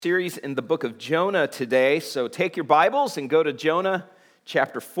Series in the book of Jonah today. So take your Bibles and go to Jonah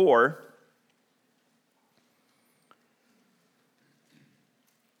chapter 4.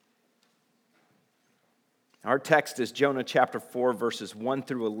 Our text is Jonah chapter 4, verses 1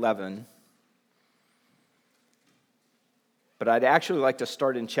 through 11. But I'd actually like to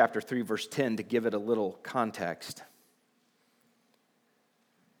start in chapter 3, verse 10 to give it a little context.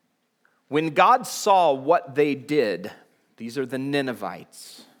 When God saw what they did, these are the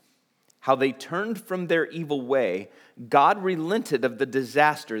Ninevites, how they turned from their evil way, God relented of the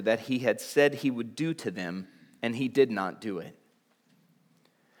disaster that he had said he would do to them, and he did not do it.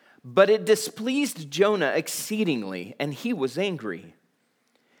 But it displeased Jonah exceedingly, and he was angry.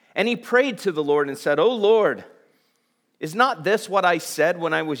 And he prayed to the Lord and said, "O Lord, is not this what I said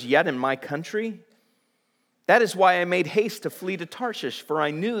when I was yet in my country? That is why I made haste to flee to Tarshish, for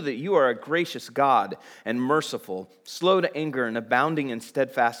I knew that you are a gracious God and merciful, slow to anger and abounding in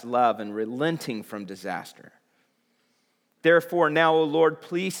steadfast love and relenting from disaster. Therefore now, O Lord,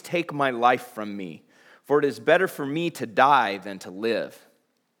 please take my life from me, for it is better for me to die than to live."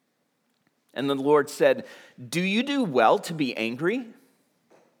 And the Lord said, "Do you do well to be angry?"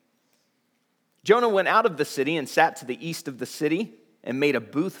 Jonah went out of the city and sat to the east of the city and made a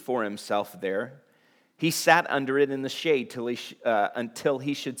booth for himself there. He sat under it in the shade until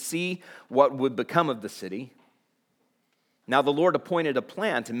he should see what would become of the city. Now the Lord appointed a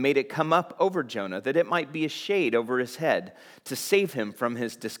plant and made it come up over Jonah, that it might be a shade over his head, to save him from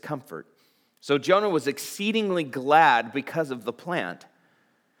his discomfort. So Jonah was exceedingly glad because of the plant.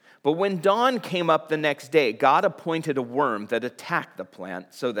 But when dawn came up the next day, God appointed a worm that attacked the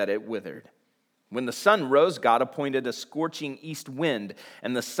plant so that it withered. When the sun rose, God appointed a scorching east wind,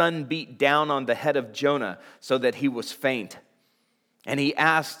 and the sun beat down on the head of Jonah so that he was faint. And he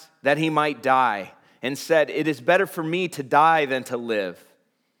asked that he might die, and said, "It is better for me to die than to live."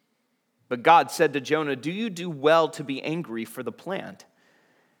 But God said to Jonah, "Do you do well to be angry for the plant?"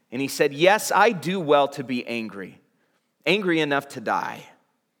 And he said, "Yes, I do well to be angry enough to die."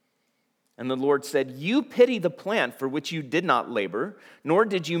 And the Lord said, "You pity the plant for which you did not labor, nor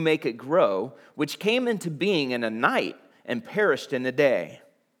did you make it grow, which came into being in a night and perished in a day,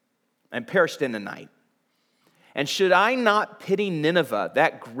 and perished in a night. And should I not pity Nineveh,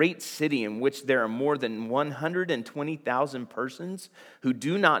 that great city in which there are more than 120,000 persons who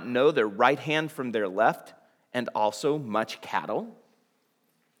do not know their right hand from their left, and also much cattle?"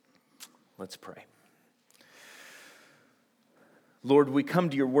 Let's pray. Lord, we come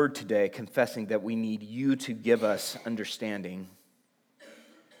to your word today confessing that we need you to give us understanding,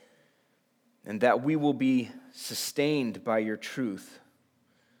 and that we will be sustained by your truth,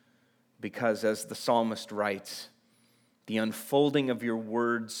 because as the psalmist writes, the unfolding of your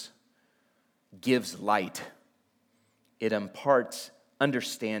words gives light. It imparts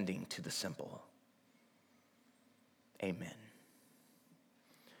understanding to the simple. Amen.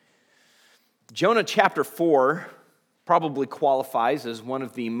 Jonah chapter 4 probably qualifies as one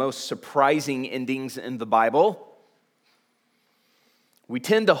of the most surprising endings in the Bible. We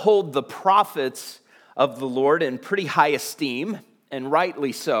tend to hold the prophets of the Lord in pretty high esteem, and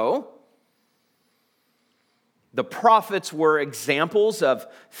rightly so. The prophets were examples of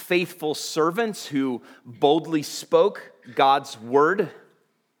faithful servants who boldly spoke God's word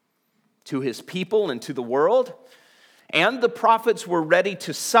to his people and to the world. And the prophets were ready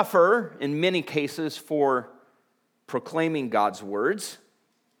to suffer, in many cases, for proclaiming God's words.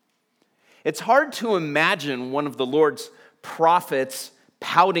 It's hard to imagine one of the Lord's prophets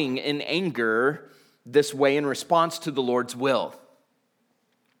pouting in anger this way in response to the Lord's will.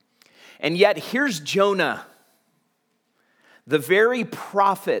 And yet here's Jonah, the very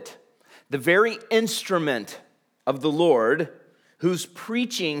prophet, the very instrument of the Lord, whose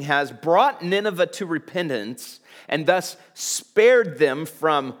preaching has brought Nineveh to repentance and thus spared them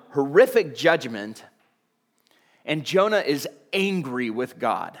from horrific judgment. And Jonah is angry with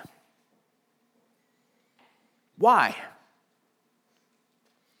God. Why?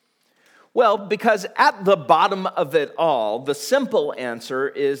 Well, because at the bottom of it all, the simple answer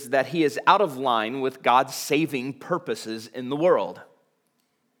is that he is out of line with God's saving purposes in the world.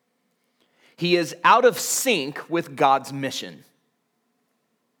 He is out of sync with God's mission.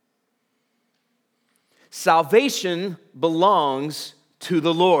 Salvation belongs to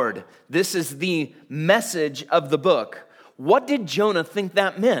the Lord. This is the message of the book. What did Jonah think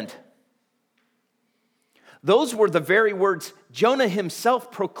that meant? Those were the very words Jonah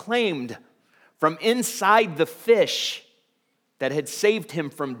himself proclaimed from inside the fish that had saved him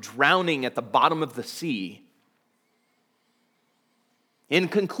from drowning at the bottom of the sea. In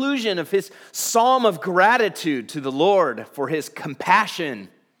conclusion of his psalm of gratitude to the Lord for his compassion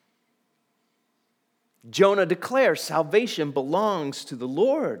Jonah declares salvation belongs to the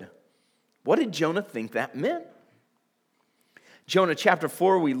Lord. What did Jonah think that meant? Jonah chapter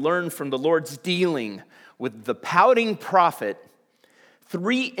 4, we learn from the Lord's dealing with the pouting prophet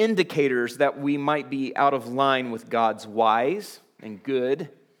 3 indicators that we might be out of line with God's wise and good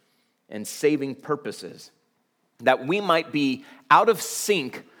and saving purposes, that we might be out of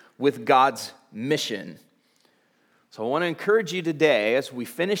sync with God's mission. So I want to encourage you today, as we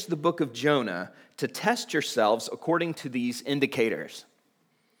finish the book of Jonah, to test yourselves according to these indicators.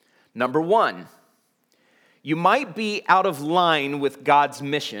 Number 1, you might be out of line with God's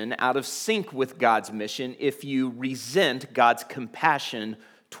mission, out of sync with God's mission, if you resent God's compassion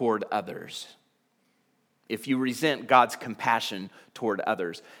toward others. If you resent God's compassion toward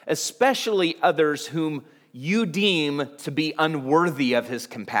others, especially others whom you deem to be unworthy of his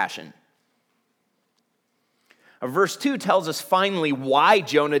compassion. Verse 2 tells us finally why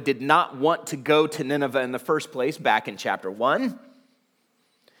Jonah did not want to go to Nineveh in the first place, back in chapter 1.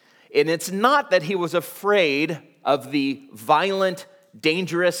 And it's not that he was afraid of the violent,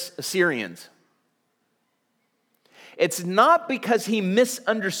 dangerous Assyrians. It's not because he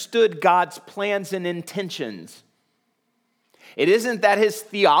misunderstood God's plans and intentions. It isn't that his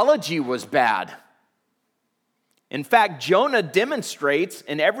theology was bad. In fact, Jonah demonstrates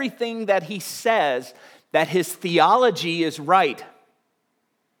in everything that he says that his theology is right.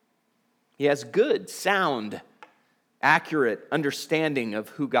 He has good, sound, accurate understanding of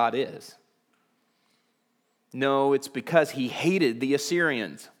who God is. No, it's because he hated the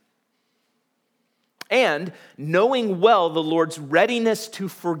Assyrians. And knowing well the Lord's readiness to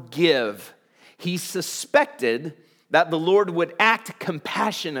forgive, he suspected that the Lord would act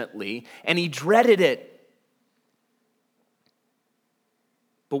compassionately, and he dreaded it.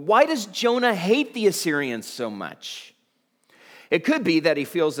 But why does Jonah hate the Assyrians so much? It could be that he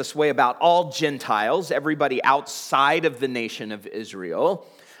feels this way about all Gentiles, everybody outside of the nation of Israel,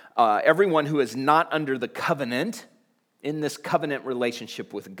 everyone who is not under the covenant, in this covenant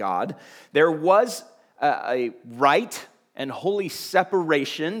relationship with God. There was a right and holy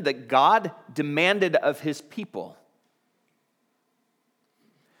separation that God demanded of his people.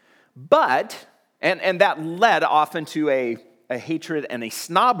 But, and that led often to a hatred and a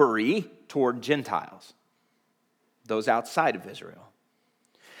snobbery toward Gentiles, those outside of Israel.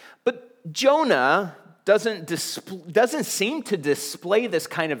 But Jonah doesn't seem to display this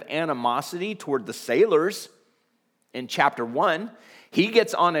kind of animosity toward the sailors in chapter 1. He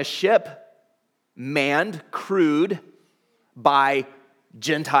gets on a ship manned, crewed by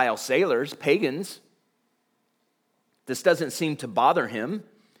Gentile sailors, pagans. This doesn't seem to bother him.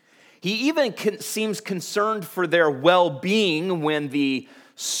 He even seems concerned for their well-being when the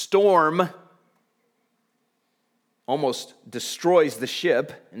storm almost destroys the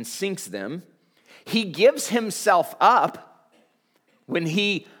ship and sinks them. He gives himself up when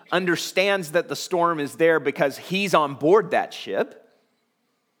he understands that the storm is there because he's on board that ship.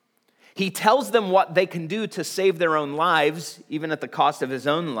 He tells them what they can do to save their own lives, even at the cost of his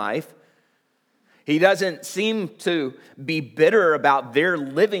own life. He doesn't seem to be bitter about their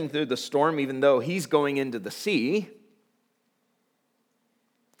living through the storm, even though he's going into the sea.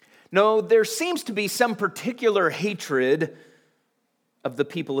 No, there seems to be some particular hatred of the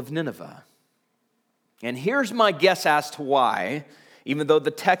people of Nineveh. And here's my guess as to why, even though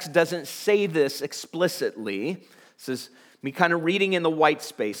the text doesn't say this explicitly. This is me kind of reading in the white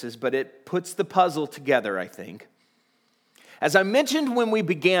spaces, but it puts the puzzle together, I think. As I mentioned when we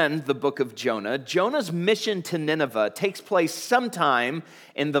began the book of Jonah, Jonah's mission to Nineveh takes place sometime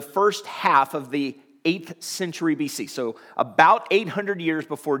in the first half of the 8th century BC, so about 800 years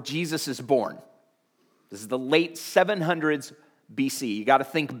before Jesus is born. This is the late 700s BC. You got to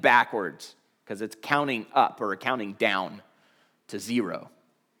think backwards because it's counting up or counting down to 0.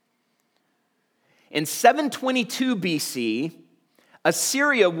 In 722 BC,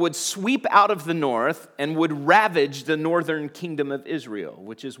 Assyria would sweep out of the north and would ravage the northern kingdom of Israel,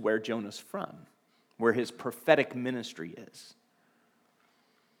 which is where Jonah's from, where his prophetic ministry is.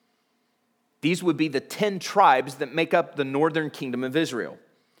 These would be the 10 tribes that make up the northern kingdom of Israel.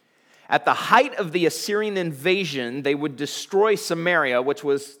 At the height of the Assyrian invasion, they would destroy Samaria, which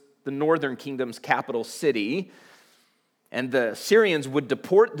was the northern kingdom's capital city. And the Syrians would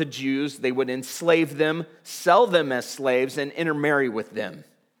deport the Jews, they would enslave them, sell them as slaves, and intermarry with them.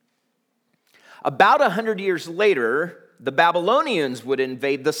 About 100 years later, the Babylonians would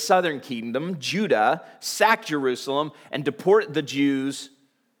invade the southern kingdom, Judah, sack Jerusalem, and deport the Jews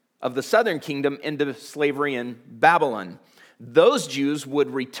of the southern kingdom into slavery in Babylon. Those Jews would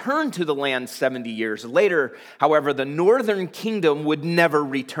return to the land 70 years later. However, the northern kingdom would never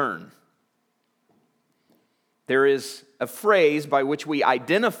return. there is a phrase by which we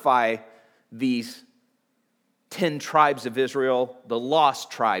identify these 10 tribes of Israel, the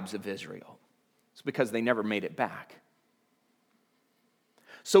lost tribes of Israel. It's because they never made it back.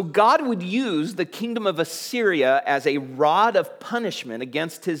 So God would use the kingdom of Assyria as a rod of punishment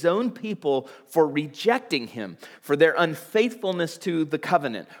against his own people for rejecting him, for their unfaithfulness to the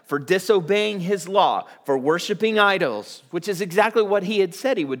covenant, for disobeying his law, for worshiping idols, which is exactly what he had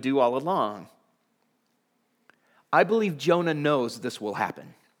said he would do all along. I believe Jonah knows this will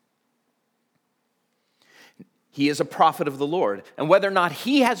happen. He is a prophet of the Lord, and whether or not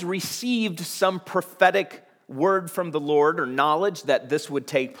he has received some prophetic word from the Lord or knowledge that this would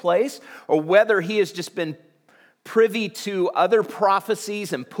take place, or whether he has just been privy to other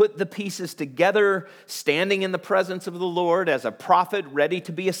prophecies and put the pieces together, standing in the presence of the Lord as a prophet ready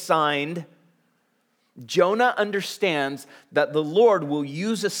to be assigned, Jonah understands that the Lord will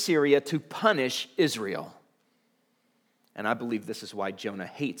use Assyria to punish Israel. And I believe this is why Jonah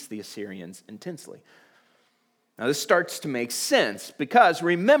hates the Assyrians intensely. Now, this starts to make sense because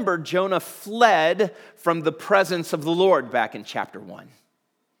remember, Jonah fled from the presence of the Lord back in chapter 1,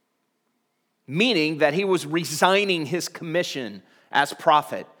 meaning that he was resigning his commission as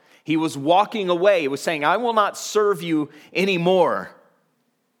prophet. He was walking away. He was saying, I will not serve you anymore.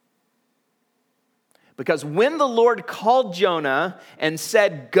 Because when the Lord called Jonah and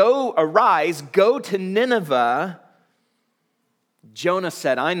said, go, arise, go to Nineveh, Jonah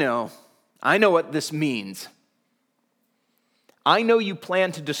said, I know what this means. I know you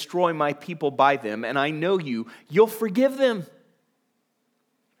plan to destroy my people by them, and I know you'll forgive them.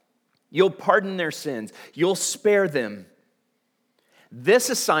 You'll pardon their sins. You'll spare them. This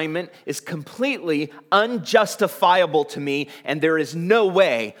assignment is completely unjustifiable to me, and there is no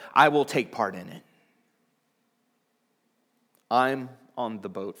way I will take part in it. I'm on the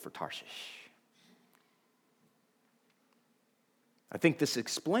boat for Tarshish. I think this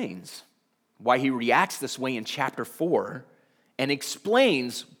explains why he reacts this way in chapter 4 and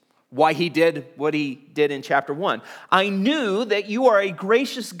explains why he did what he did in chapter 1. I knew that you are a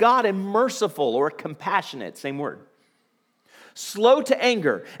gracious God and merciful, or compassionate, same word, slow to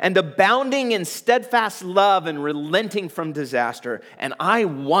anger and abounding in steadfast love and relenting from disaster. And I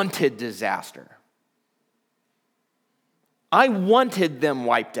wanted disaster. I wanted them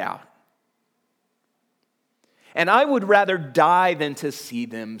wiped out. And I would rather die than to see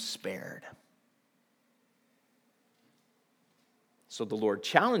them spared. So the Lord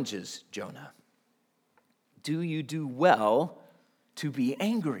challenges Jonah. Do you do well to be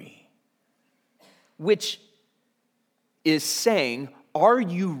angry? Which is saying, are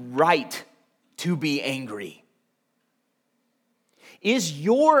you right to be angry? Is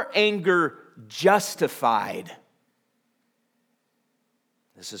your anger justified?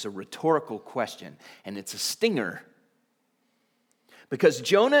 This is a rhetorical question, and it's a stinger. Because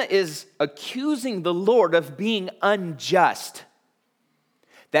Jonah is accusing the Lord of being unjust.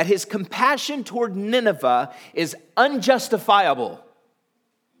 That his compassion toward Nineveh is unjustifiable.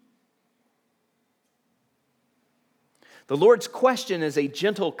 The Lord's question is a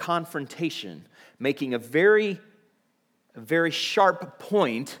gentle confrontation, making a very sharp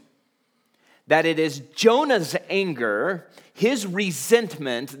point that it is Jonah's anger, his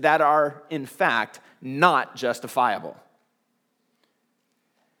resentment, that are, in fact, not justifiable.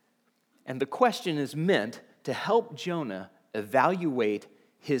 And the question is meant to help Jonah evaluate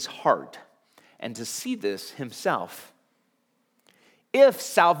his heart and to see this himself. If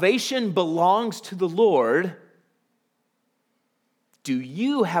salvation belongs to the Lord, do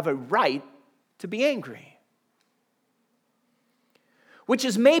you have a right to be angry? Which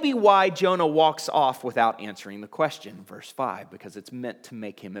is maybe why Jonah walks off without answering the question, verse 5, because it's meant to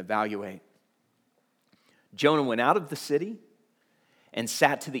make him evaluate. Jonah went out of the city and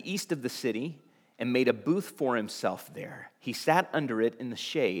sat to the east of the city and made a booth for himself there. He sat under it in the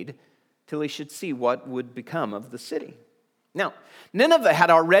shade till he should see what would become of the city. Now, Nineveh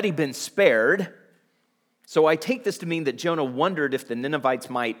had already been spared, so I take this to mean that Jonah wondered if the Ninevites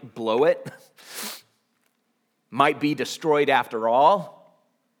might blow it, might be destroyed after all.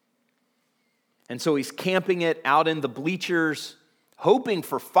 And so he's camping it out in the bleachers, hoping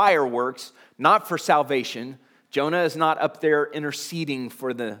for fireworks, not for salvation. Jonah is not up there interceding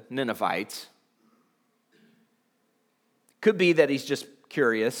for the Ninevites. Could be that he's just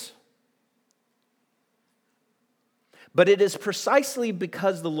curious. But it is precisely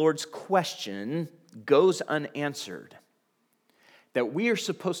because the Lord's question goes unanswered that we are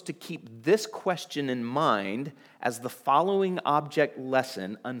supposed to keep this question in mind as the following object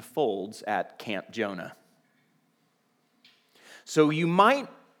lesson unfolds at Camp Jonah. So you might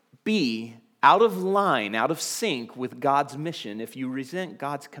be out of line, out of sync with God's mission if you resent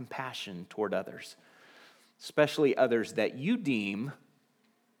God's compassion toward others, especially others that you deem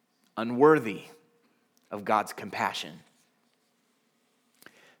unworthy of God's compassion.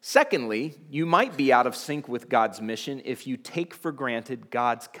 Secondly, you might be out of sync with God's mission if you take for granted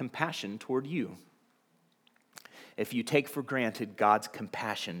God's compassion toward you. If you take for granted God's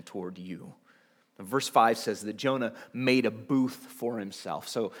compassion toward you. Verse 5 says that Jonah made a booth for himself.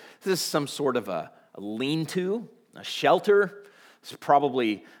 So this is some sort of a lean-to, a shelter. It's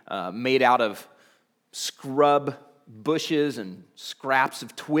probably made out of scrub bushes and scraps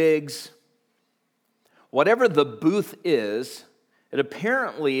of twigs. Whatever the booth is, it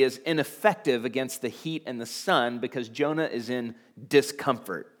apparently is ineffective against the heat and the sun because Jonah is in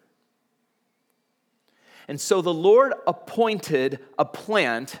discomfort. And so the Lord appointed a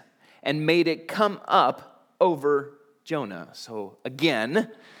plant and made it come up over Jonah. So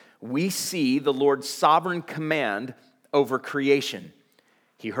again, we see the Lord's sovereign command over creation.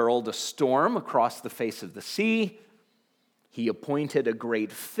 He hurled a storm across the face of the sea. He appointed a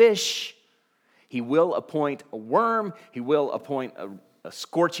great fish. He will appoint a worm. He will appoint a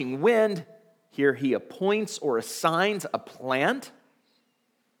scorching wind. Here he appoints or assigns a plant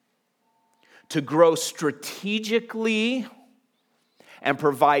to grow strategically and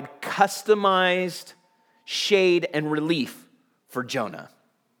provide customized shade and relief for Jonah.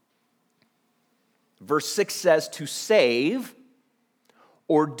 Verse 6 says to save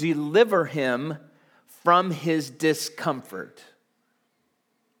or deliver him from his discomfort.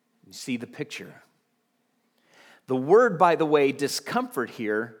 You see the picture. The word, by the way, discomfort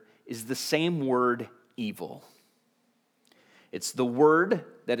here is the same word evil. It's the word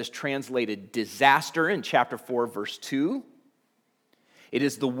that is translated disaster in chapter 4, verse 2. It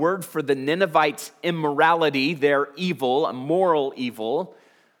is the word for the Ninevites' immorality, their evil, a moral evil.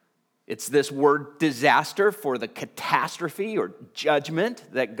 It's this word disaster for the catastrophe or judgment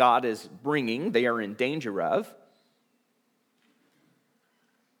that God is bringing, they are in danger of.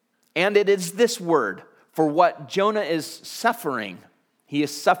 And it is this word for what Jonah is suffering. He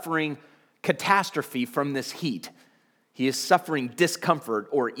is suffering catastrophe from this heat. He is suffering discomfort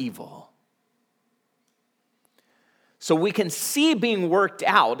or evil. So we can see being worked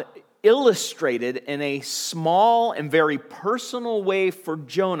out, illustrated in a small and very personal way for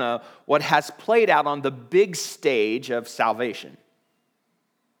Jonah, what has played out on the big stage of salvation.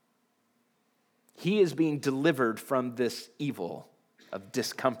 He is being delivered from this evil of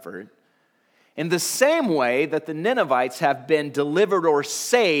discomfort in the same way that the Ninevites have been delivered or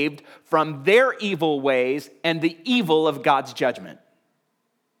saved from their evil ways and the evil of God's judgment.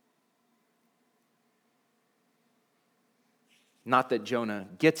 Not that Jonah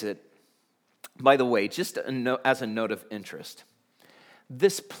gets it. By the way, just as a note of interest,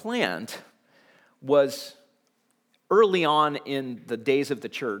 this plant was early on in the days of the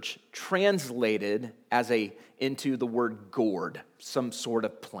church translated into the word gourd, some sort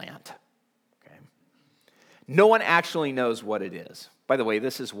of plant. Okay. No one actually knows what it is. By the way,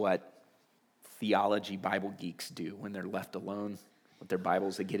 this is what theology Bible geeks do when they're left alone with their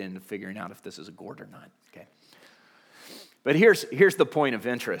Bibles. They get into figuring out if this is a gourd or not. Okay. But here's the point of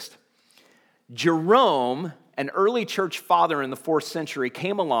interest. Jerome, an early church father in the 4th century,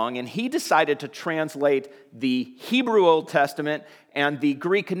 came along and he decided to translate the Hebrew Old Testament and the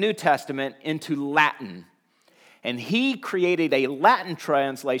Greek New Testament into Latin. And he created a Latin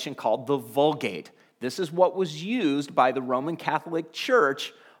translation called the Vulgate. This is what was used by the Roman Catholic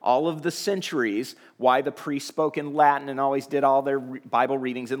Church all of the centuries, why the priests spoke in Latin and always did all their Bible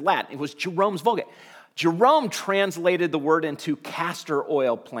readings in Latin. It was Jerome's Vulgate. Jerome translated the word into castor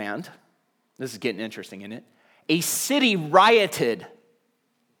oil plant. This is getting interesting, isn't it? A city rioted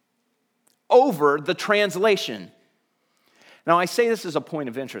over the translation. Now, I say this as a point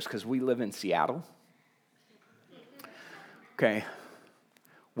of interest because we live in Seattle, okay,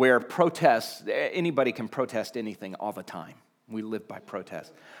 where protests, anybody can protest anything all the time. We live by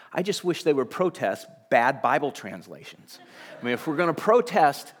protest. I just wish they would protest bad Bible translations. I mean, if we're going to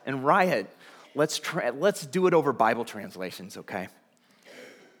protest and riot, let's do it over Bible translations, okay?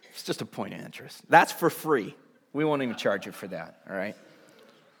 It's just a point of interest. That's for free. We won't even charge you for that, all right?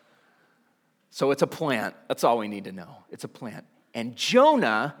 So it's a plant. That's all we need to know. It's a plant. And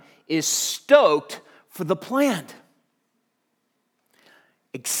Jonah is stoked for the plant.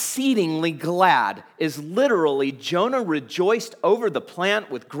 Exceedingly glad is literally Jonah rejoiced over the plant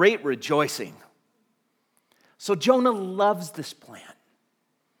with great rejoicing. So Jonah loves this plant.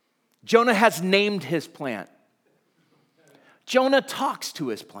 Jonah has named his plant. Jonah talks to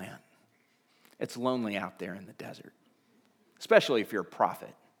his plant. It's lonely out there in the desert, especially if you're a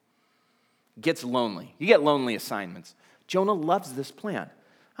prophet. Gets lonely. You get lonely assignments. Jonah loves this plant.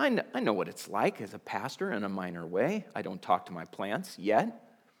 I know what it's like as a pastor in a minor way. I don't talk to my plants yet.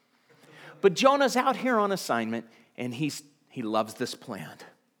 But Jonah's out here on assignment, and he loves this plant.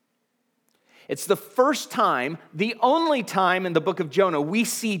 It's the first time, the only time in the book of Jonah, we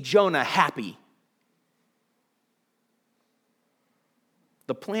see Jonah happy.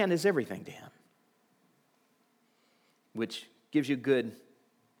 The plant is everything to him, which gives you a good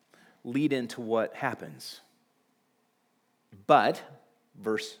lead into what happens. But,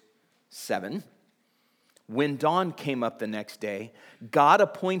 verse 7, when dawn came up the next day, God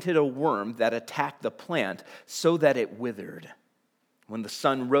appointed a worm that attacked the plant so that it withered. When the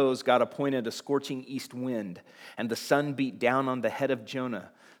sun rose, God appointed a scorching east wind, and the sun beat down on the head of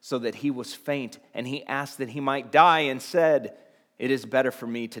Jonah so that he was faint, and he asked that he might die and said, "It is better for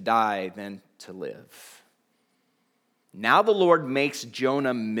me to die than to live." Now the Lord makes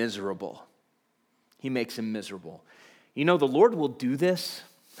Jonah miserable. He makes him miserable. You know, the Lord will do this,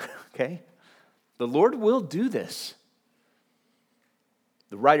 okay? The Lord will do this.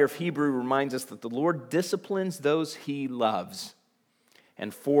 The writer of Hebrew reminds us that the Lord disciplines those he loves.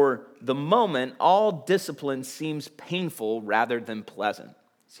 And for the moment, all discipline seems painful rather than pleasant.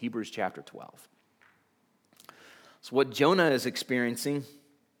 It's Hebrews chapter 12. So what Jonah is experiencing,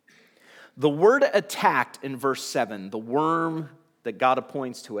 the word attacked in verse 7, the worm that God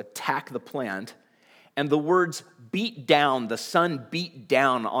appoints to attack the plant, and the words beat down, the sun beat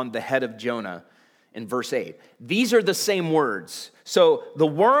down on the head of Jonah in verse 8. These are the same words. So the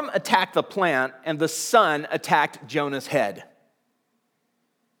worm attacked the plant, and the sun attacked Jonah's head.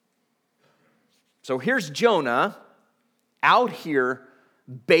 So here's Jonah out here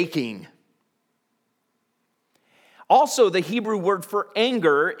baking. Also, the Hebrew word for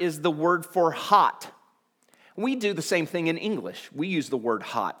anger is the word for hot. We do the same thing in English. We use the word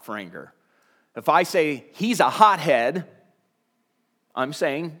hot for anger. If I say he's a hothead, I'm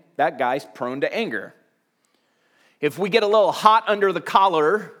saying that guy's prone to anger. If we get a little hot under the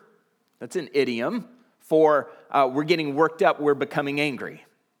collar, that's an idiom for we're getting worked up, we're becoming angry.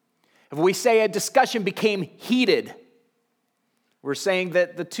 If we say a discussion became heated, we're saying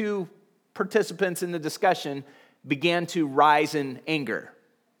that the two participants in the discussion began to rise in anger.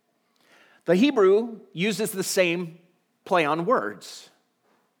 The Hebrew uses the same play on words.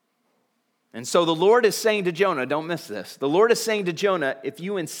 And so the Lord is saying to Jonah, don't miss this. The Lord is saying to Jonah, if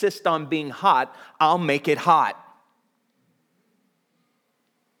you insist on being hot, I'll make it hot.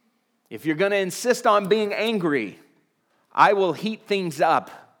 If you're going to insist on being angry, I will heat things up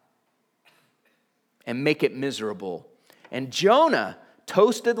and make it miserable. And Jonah,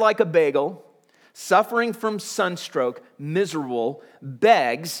 toasted like a bagel, suffering from sunstroke, miserable,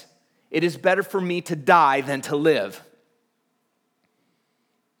 begs, "It is better for me to die than to live."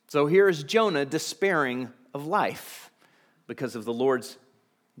 So here is Jonah despairing of life because of the Lord's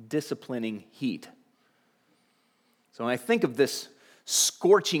disciplining heat. So when I think of this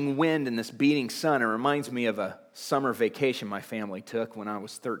scorching wind and this beating sun, it reminds me of a summer vacation my family took when I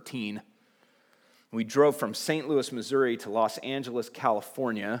was 13. We drove from St. Louis, Missouri to Los Angeles,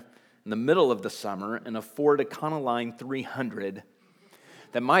 California in the middle of the summer in a Ford Econoline 300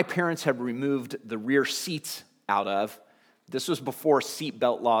 that my parents had removed the rear seats out of. This was before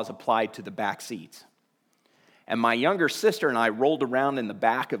seatbelt laws applied to the back seats. And my younger sister and I rolled around in the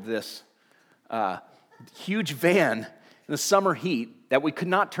back of this huge van in the summer heat that we could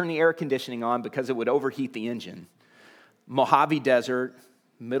not turn the air conditioning on because it would overheat the engine. Mojave Desert,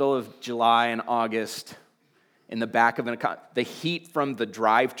 middle of July and August, in the back of the heat from the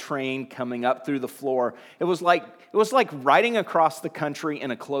drivetrain coming up through the floor. It was like riding across the country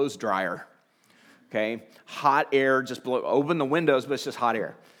in a clothes dryer. Okay, hot air just blow. Open the windows, but it's just hot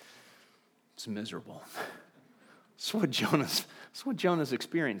air. It's miserable. That's what Jonah's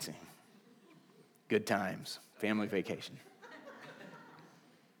experiencing. Good times, family vacation.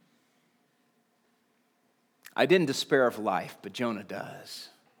 I didn't despair of life, but Jonah does.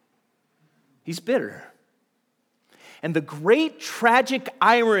 He's bitter. And the great tragic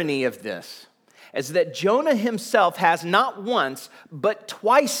irony of this is that Jonah himself has not once, but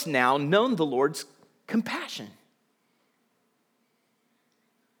twice now known the Lord's compassion.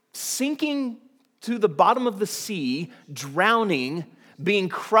 Sinking to the bottom of the sea, drowning, being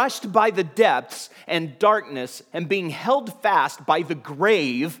crushed by the depths and darkness, and being held fast by the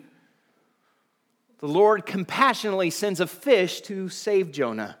grave, the Lord compassionately sends a fish to save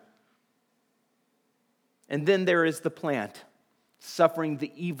Jonah. And then there is the plant, suffering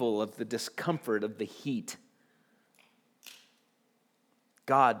the evil of the discomfort of the heat.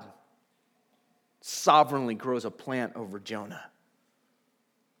 God sovereignly grows a plant over Jonah.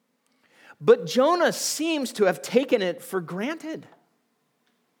 But Jonah seems to have taken it for granted.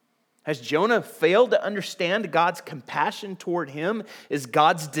 Has Jonah failed to understand God's compassion toward him? Is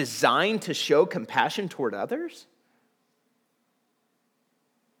God's design to show compassion toward others?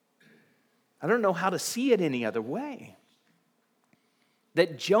 I don't know how to see it any other way.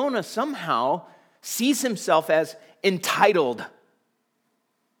 That Jonah somehow sees himself as entitled.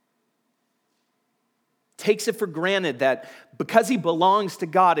 Takes it for granted that because he belongs to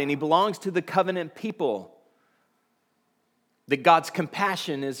God and he belongs to the covenant people, that God's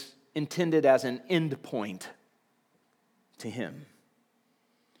compassion is intended as an end point to him.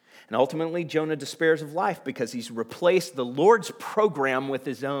 And ultimately, Jonah despairs of life because he's replaced the Lord's program with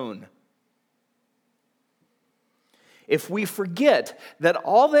his own. If we forget that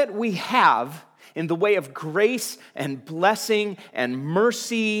all that we have in the way of grace and blessing and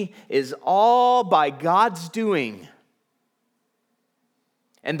mercy is all by God's doing,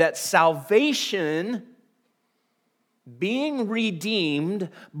 and that salvation, being redeemed,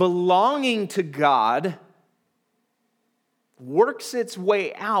 belonging to God, works its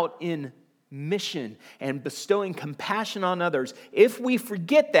way out in mission and bestowing compassion on others. If we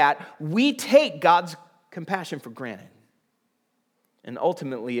forget that, we take God's compassion for granted. And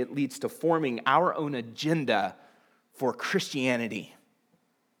ultimately, it leads to forming our own agenda for Christianity,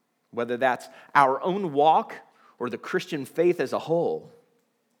 whether that's our own walk or the Christian faith as a whole.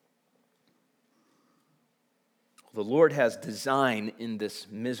 The Lord has design in this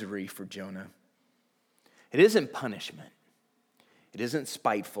misery for Jonah. It isn't punishment. It isn't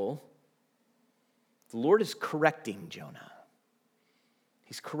spiteful. The Lord is correcting Jonah.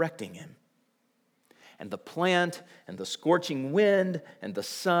 He's correcting him. And the plant and the scorching wind and the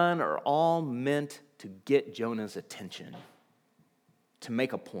sun are all meant to get Jonah's attention, to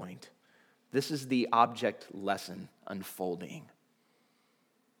make a point. This is the object lesson unfolding.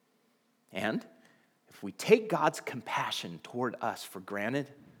 And if we take God's compassion toward us for granted,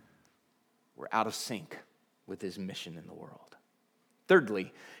 we're out of sync with his mission in the world.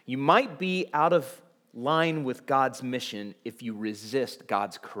 Thirdly, you might be out of line with God's mission if you resist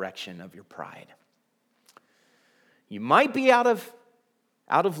God's correction of your pride. You might be out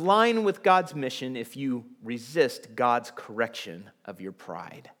of line with God's mission if you resist God's correction of your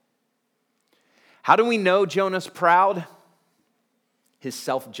pride. How do we know Jonah's proud? His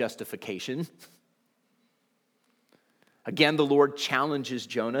self-justification. Again, the Lord challenges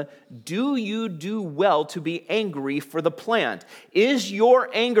Jonah. Do you do well to be angry for the plant? Is your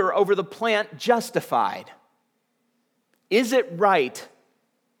anger over the plant justified? Is it right?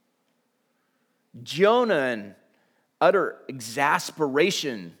 Jonah, in utter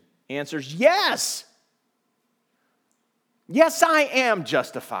exasperation, answers, yes. Yes, I am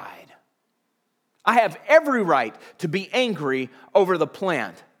justified. I have every right to be angry over the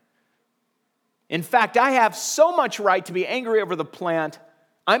plant. In fact, I have so much right to be angry over the plant,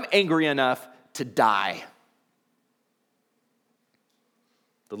 I'm angry enough to die.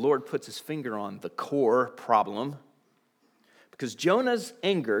 The Lord puts his finger on the core problem because Jonah's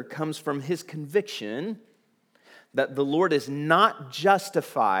anger comes from his conviction that the Lord is not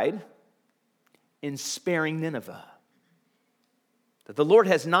justified in sparing Nineveh, that the Lord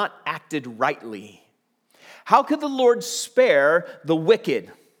has not acted rightly. How could the Lord spare the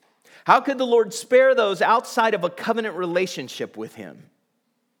wicked? How could the Lord spare those outside of a covenant relationship with him?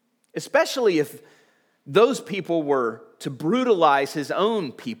 Especially if those people were to brutalize his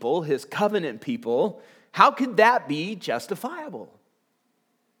own people, his covenant people. How could that be justifiable?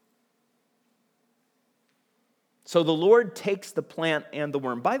 So the Lord takes the plant and the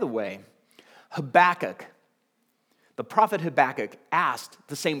worm. By the way, Habakkuk, the prophet Habakkuk, asked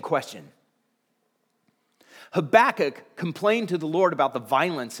the same question. Habakkuk complained to the Lord about the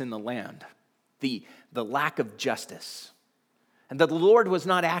violence in the land, the lack of justice, and that the Lord was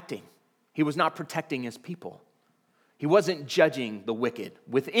not acting. He was not protecting his people. He wasn't judging the wicked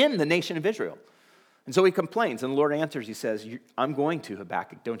within the nation of Israel. And so he complains, and the Lord answers. He says, I'm going to,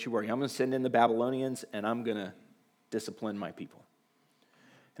 Habakkuk, don't you worry. I'm going to send in the Babylonians, and I'm going to discipline my people.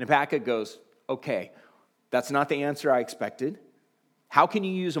 And Habakkuk goes, okay, that's not the answer I expected. How can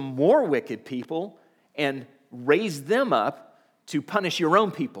you use a more wicked people and raise them up to punish your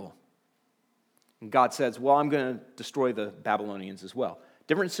own people? And God says, well, I'm going to destroy the Babylonians as well.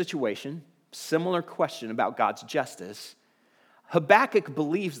 Different situation, similar question about God's justice. Habakkuk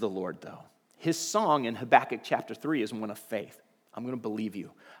believes the Lord, though. His song in Habakkuk chapter 3 is one of faith. I'm going to believe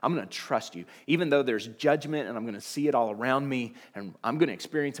you. I'm going to trust you. Even though there's judgment and I'm going to see it all around me and I'm going to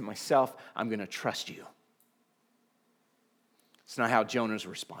experience it myself, I'm going to trust you. It's not how Jonah's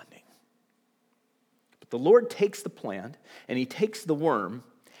responding. But the Lord takes the plant and he takes the worm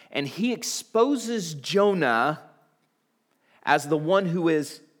and he exposes Jonah as the one who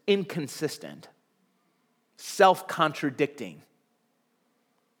is inconsistent, self-contradicting,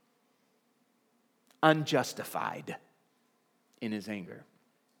 unjustified in his anger.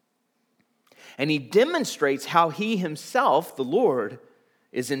 And he demonstrates how he himself, the Lord,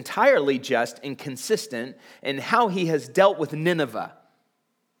 is entirely just and consistent, and how he has dealt with Nineveh,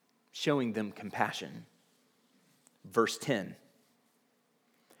 showing them compassion. Verse 10.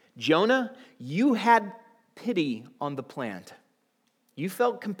 Jonah, you had pity on the plant. You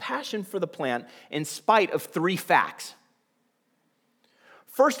felt compassion for the plant in spite of 3 facts.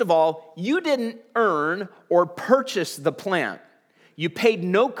 First of all, you didn't earn or purchase the plant. You paid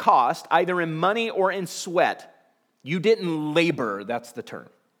no cost, either in money or in sweat. You didn't labor, that's the term.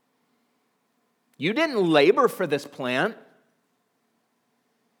 You didn't labor for this plant.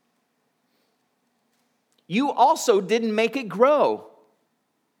 You also didn't make it grow.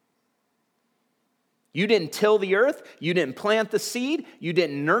 You didn't till the earth. You didn't plant the seed. You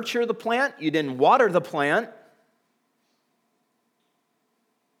didn't nurture the plant. You didn't water the plant.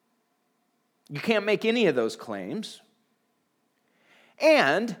 You can't make any of those claims.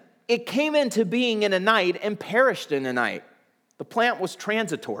 And it came into being in a night and perished in a night. The plant was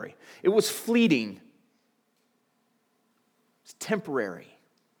transitory. It was fleeting. It's temporary.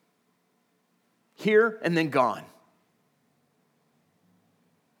 Here and then gone.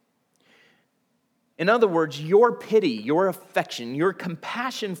 In other words, your pity, your affection, your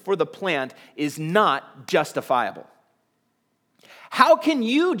compassion for the plant is not justifiable. How can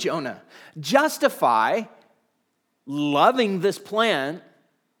you, Jonah, justify loving this plant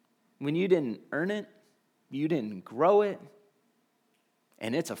when you didn't earn it, you didn't grow it,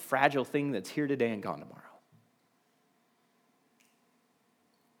 and it's a fragile thing that's here today and gone tomorrow?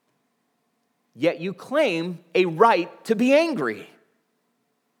 Yet you claim a right to be angry.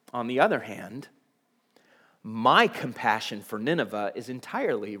 On the other hand, my compassion for Nineveh is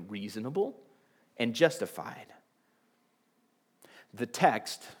entirely reasonable and justified. The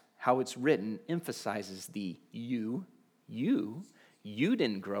text, how it's written, emphasizes the you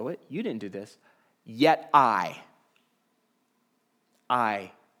didn't grow it, you didn't do this, yet I.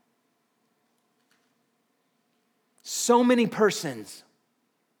 So many persons,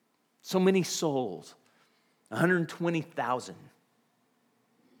 so many souls, 120,000.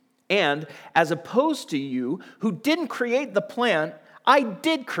 And as opposed to you, who didn't create the plant, I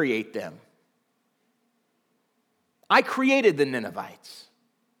did create them. I created the Ninevites.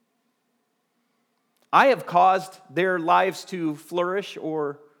 I have caused their lives to flourish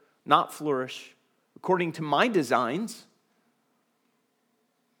or not flourish according to my designs.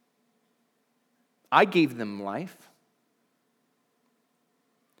 I gave them life.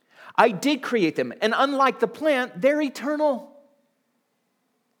 I did create them. And unlike the plant, they're eternal.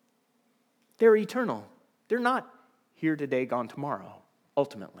 They're eternal. They're not here today, gone tomorrow,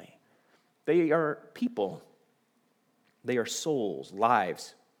 ultimately. They are people. They are souls,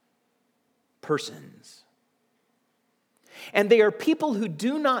 lives, persons. And they are people who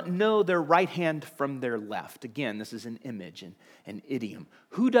do not know their right hand from their left. Again, this is an image, an idiom.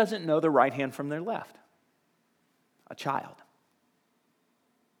 Who doesn't know their right hand from their left? A child.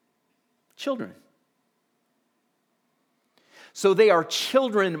 Children. So they are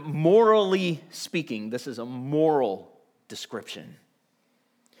children, morally speaking. This is a moral description.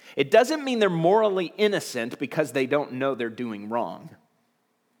 It doesn't mean they're morally innocent because they don't know they're doing wrong.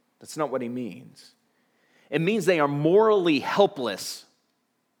 That's not what he means. It means they are morally helpless.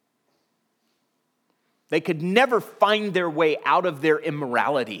 They could never find their way out of their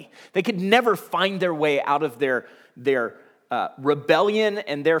immorality. They could never find their way out of their rebellion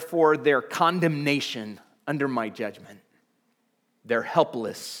and therefore their condemnation under my judgment. They're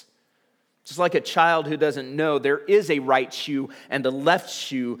helpless. Just like a child who doesn't know there is a right shoe and a left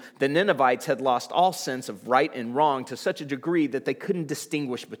shoe, the Ninevites had lost all sense of right and wrong to such a degree that they couldn't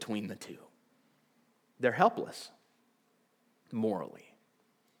distinguish between the two. They're helpless, morally.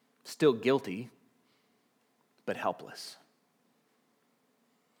 Still guilty, but helpless.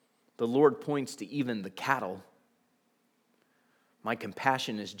 The Lord points to even the cattle. My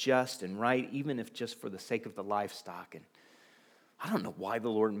compassion is just and right, even if just for the sake of the livestock. And I don't know why the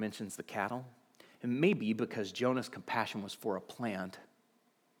Lord mentions the cattle. It may be because Jonah's compassion was for a plant,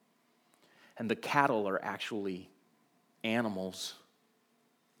 and the cattle are actually animals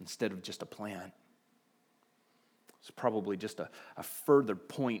instead of just a plant. It's probably just a further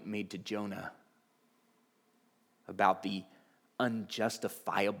point made to Jonah about the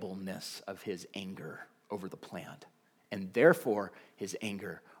unjustifiableness of his anger over the plant, and therefore his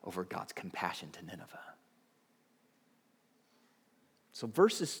anger over God's compassion to Nineveh. So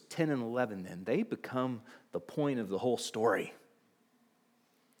verses 10 and 11 then, they become the point of the whole story,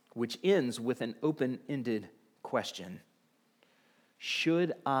 which ends with an open-ended question.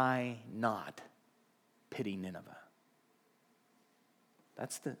 Should I not pity Nineveh?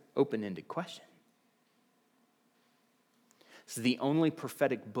 That's the open-ended question. This is the only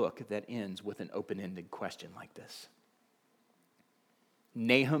prophetic book that ends with an open-ended question like this.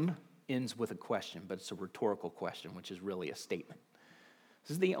 Nahum ends with a question, but it's a rhetorical question, which is really a statement.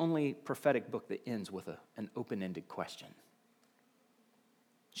 This is the only prophetic book that ends with an open-ended question.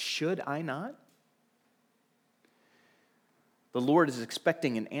 Should I not? The Lord is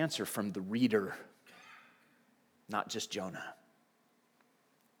expecting an answer from the reader, not just Jonah.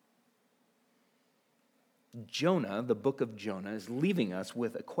 Jonah, the book of Jonah, is leaving us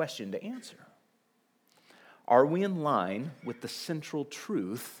with a question to answer. Are we in line with the central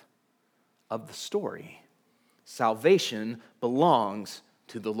truth of the story? Salvation belongs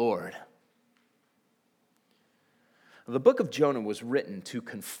to the Lord. The book of Jonah was written to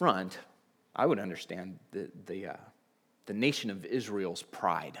confront, I would understand, the nation of Israel's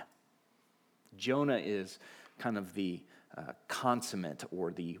pride. Jonah is kind of the consummate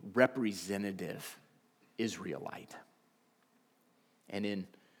or the representative Israelite. And in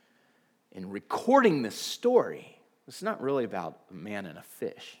recording this story, it's not really about a man and a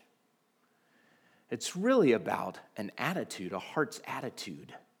fish. It's really about an attitude, a heart's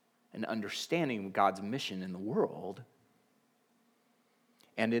attitude, an understanding of God's mission in the world.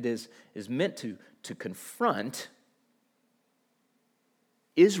 And it is meant to confront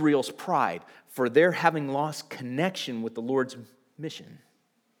Israel's pride for their having lost connection with the Lord's mission,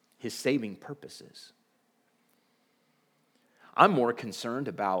 his saving purposes. I'm more concerned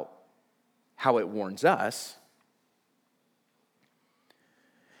about how it warns us.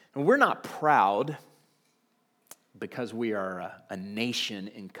 And we're not proud because we are a nation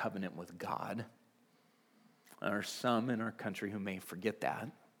in covenant with God. There are some in our country who may forget that.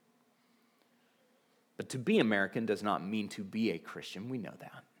 But to be American does not mean to be a Christian. We know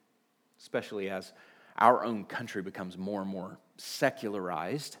that. Especially as our own country becomes more and more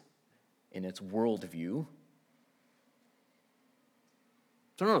secularized in its worldview.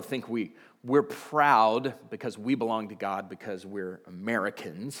 So I don't think we're proud because we belong to God because we're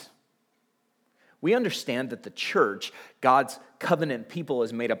Americans. We understand that the church, God's covenant people,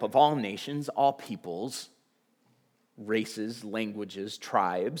 is made up of all nations, all peoples, races, languages,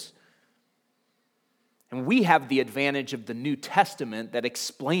 tribes. And we have the advantage of the New Testament that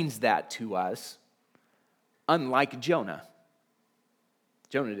explains that to us, unlike Jonah.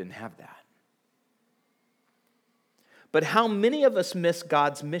 Jonah didn't have that. But how many of us miss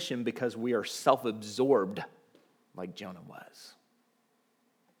God's mission because we are self-absorbed like Jonah was?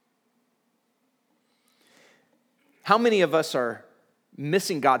 How many of us are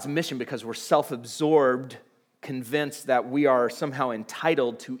missing God's mission because we're self-absorbed, convinced that we are somehow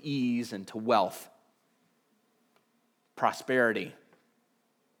entitled to ease and to wealth, prosperity,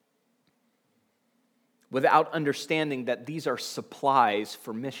 without understanding that these are supplies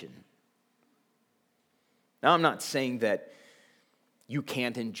for mission? Now, I'm not saying that you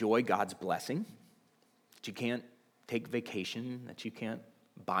can't enjoy God's blessing, that you can't take vacation, that you can't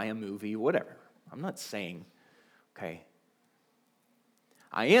buy a movie, whatever. I'm not saying, okay.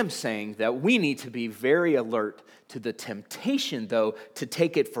 I am saying that we need to be very alert to the temptation, though, to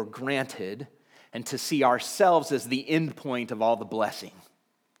take it for granted and to see ourselves as the end point of all the blessing.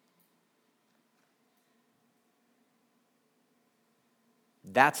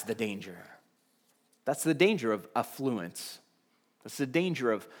 That's the danger. That's the danger of affluence. That's the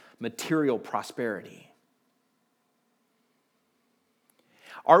danger of material prosperity.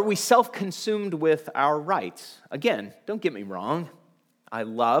 Are we self-consumed with our rights? Again, don't get me wrong. I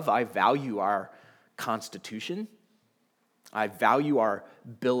value our Constitution. I value our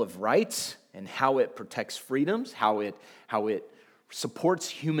Bill of Rights and how it protects freedoms, how it supports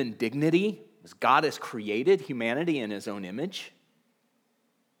human dignity, as God has created humanity in his own image.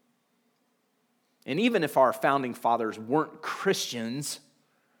 And even if our founding fathers weren't Christians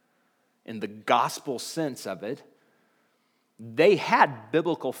in the gospel sense of it, they had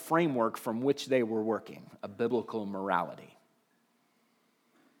biblical framework from which they were working, a biblical morality.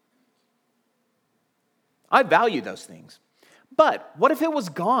 I value those things. But what if it was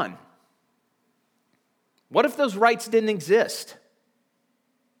gone? What if those rights didn't exist?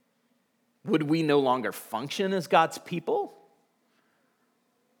 Would we no longer function as God's people?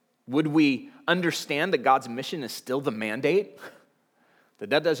 Would we understand that God's mission is still the mandate?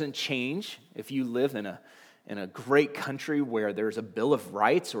 That doesn't change if you live in a great country where there's a Bill of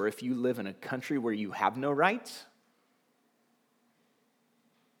Rights or if you live in a country where you have no rights?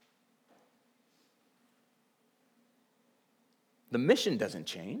 The mission doesn't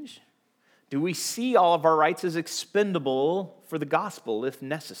change. Do we see all of our rights as expendable for the gospel if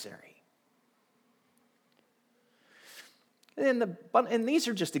necessary? And these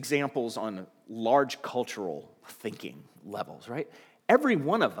are just examples on large cultural thinking levels, right? Every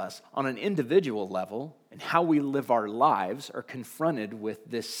one of us on an individual level and how we live our lives are confronted with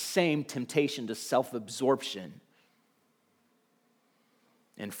this same temptation to self-absorption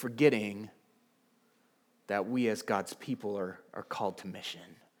and forgetting that we as God's people are called to mission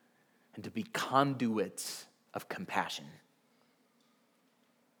and to be conduits of compassion.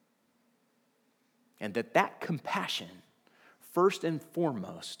 And that compassion, first and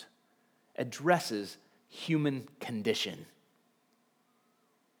foremost, addresses human condition,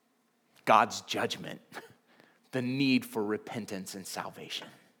 God's judgment, the need for repentance and salvation.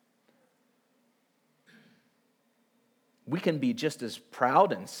 We can be just as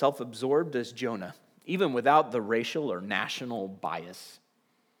proud and self-absorbed as Jonah, even without the racial or national bias.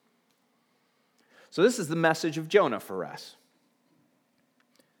 So this is the message of Jonah for us.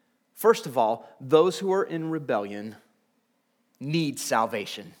 First of all, those who are in rebellion need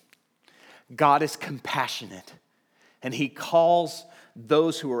salvation. God is compassionate, and he calls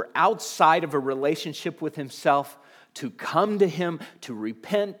those who are outside of a relationship with himself to come to him, to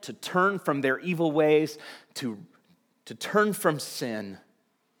repent, to turn from their evil ways, to turn from sin,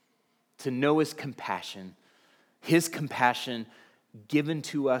 to know his compassion given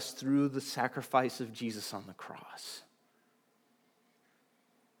to us through the sacrifice of Jesus on the cross.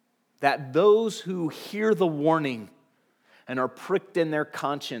 That those who hear the warning and are pricked in their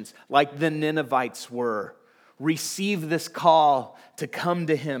conscience, like the Ninevites were, receive this call to come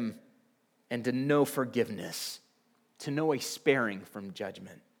to him and to know forgiveness, to know a sparing from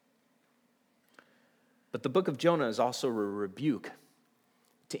judgment. But the book of Jonah is also a rebuke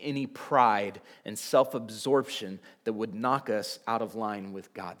to any pride and self-absorption that would knock us out of line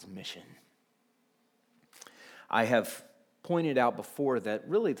with God's mission. I have pointed out before that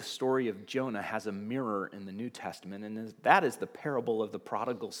really the story of Jonah has a mirror in the New Testament, and that is the parable of the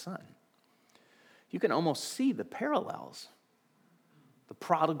prodigal son. You can almost see the parallels. The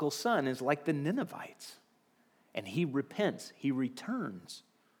prodigal son is like the Ninevites, and he repents, he returns.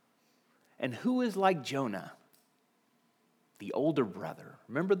 And who is like Jonah? The older brother.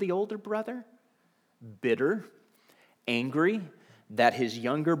 Remember the older brother? Bitter, angry that his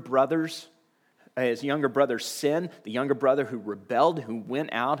younger brother's sin, the younger brother who rebelled, who went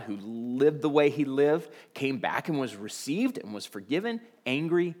out, who lived the way he lived, came back and was received and was forgiven,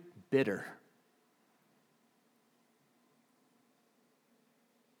 angry, bitter.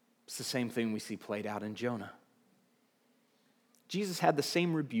 It's the same thing we see played out in Jonah. Jesus had the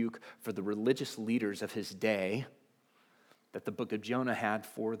same rebuke for the religious leaders of his day that the book of Jonah had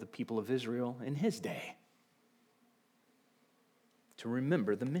for the people of Israel in his day. To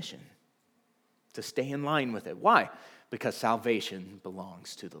remember the mission, to stay in line with it. Why? Because salvation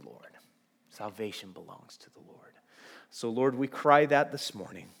belongs to the Lord. Salvation belongs to the Lord. So, Lord, we cry that this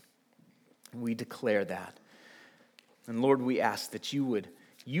morning. We declare that. And Lord, we ask that you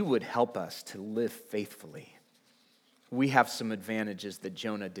would help us to live faithfully. We have some advantages that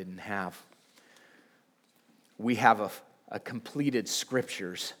Jonah didn't have. We have a completed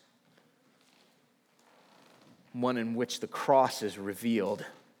scriptures, one in which the cross is revealed,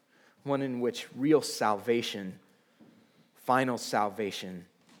 one in which real salvation, final salvation,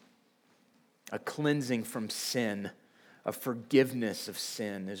 a cleansing from sin, a forgiveness of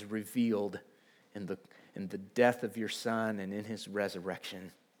sin is revealed in the death of your Son and in his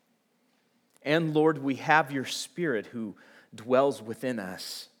resurrection. And Lord, we have your Spirit who dwells within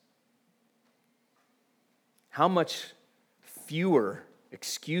us. How much fewer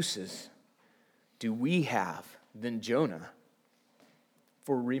excuses do we have than Jonah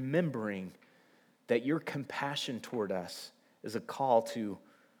for remembering that your compassion toward us is a call to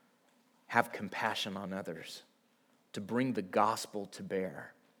have compassion on others, to bring the gospel to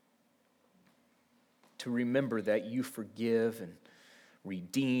bear, to remember that you forgive and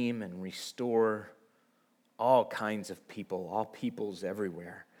redeem and restore all kinds of people, all peoples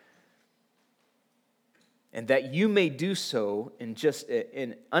everywhere. And that you may do so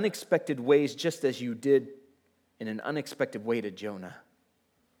in unexpected ways, just as you did in an unexpected way to Jonah.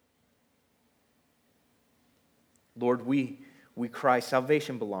 Lord, we cry,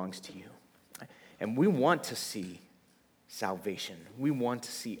 salvation belongs to you. And we want to see salvation. We want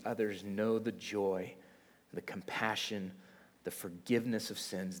to see others know the joy, the compassion, the forgiveness of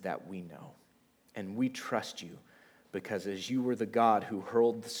sins that we know. And we trust you because as you were the God who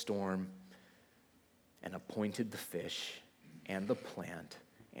hurled the storm and appointed the fish and the plant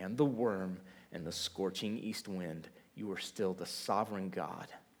and the worm and the scorching east wind, you are still the sovereign God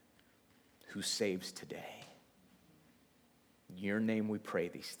who saves today. In your name we pray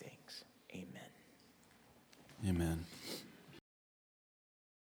these things. Amen. Amen.